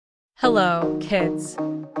Hello, kids.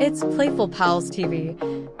 It's Playful Pals TV.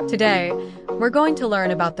 Today, we're going to learn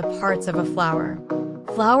about the parts of a flower.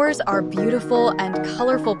 Flowers are beautiful and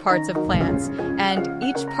colorful parts of plants, and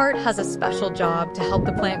each part has a special job to help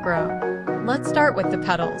the plant grow. Let's start with the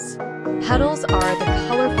petals. Petals are the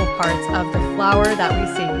colorful parts of the flower that we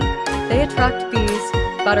see. They attract bees,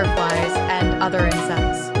 butterflies, and other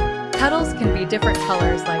insects. Petals can be different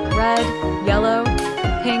colors like red, yellow,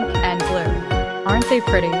 pink, and blue. Aren't they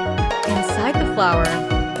pretty? Inside the flower,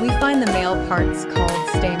 we find the male parts called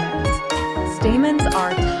stamens. Stamens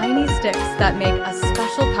are tiny sticks that make a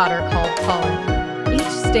special powder called pollen. Each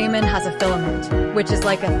stamen has a filament, which is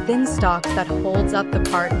like a thin stalk that holds up the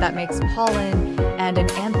part that makes pollen, and an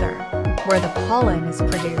anther, where the pollen is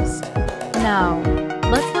produced. Now,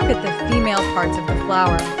 let's look at the female parts of the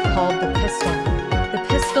flower, called the pistil. The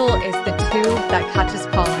pistil is the tube that catches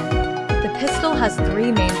pollen. The pistil has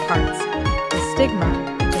three main parts: the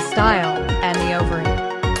stigma, the style, and the ovary.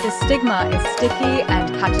 The stigma is sticky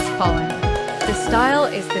and catches pollen. The style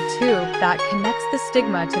is the tube that connects the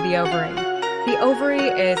stigma to the ovary. The ovary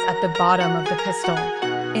is at the bottom of the pistil.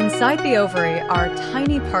 Inside the ovary are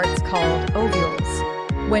tiny parts called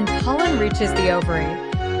ovules. When pollen reaches the ovary,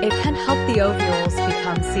 it can help the ovules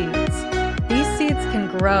become seeds. These seeds can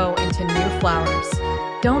grow into new flowers.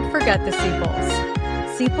 Don't forget the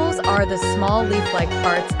sepals. Sepals are the small leaf-like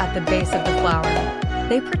parts at the base of the flower.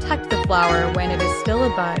 They protect the flower when it is still a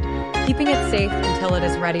bud, keeping it safe until it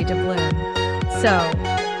is ready to bloom. So,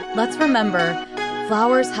 let's remember,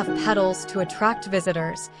 flowers have petals to attract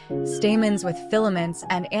visitors, stamens with filaments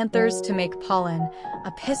and anthers to make pollen,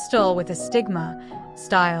 a pistil with a stigma,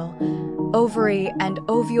 style, ovary and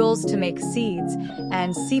ovules to make seeds,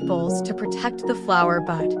 and sepals to protect the flower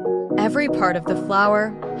bud. Every part of the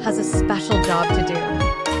flower has a special job to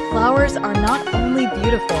do. Flowers are not only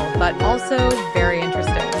beautiful, but also very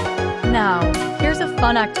interesting. Now, here's a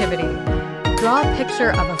fun activity. Draw a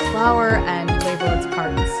picture of a flower and label its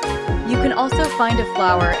parts. You can also find a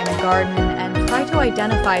flower in a garden and try to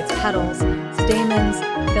identify its petals, stamens,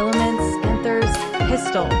 filaments, anthers,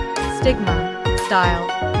 pistil, stigma, style,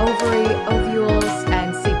 ovary, ovules,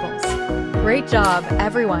 and sepals. Great job,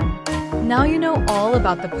 everyone! Now you know all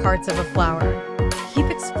about the parts of a flower. Keep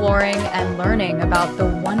exploring and learning about the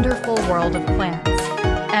wonderful world of plants.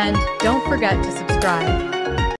 And don't forget to subscribe.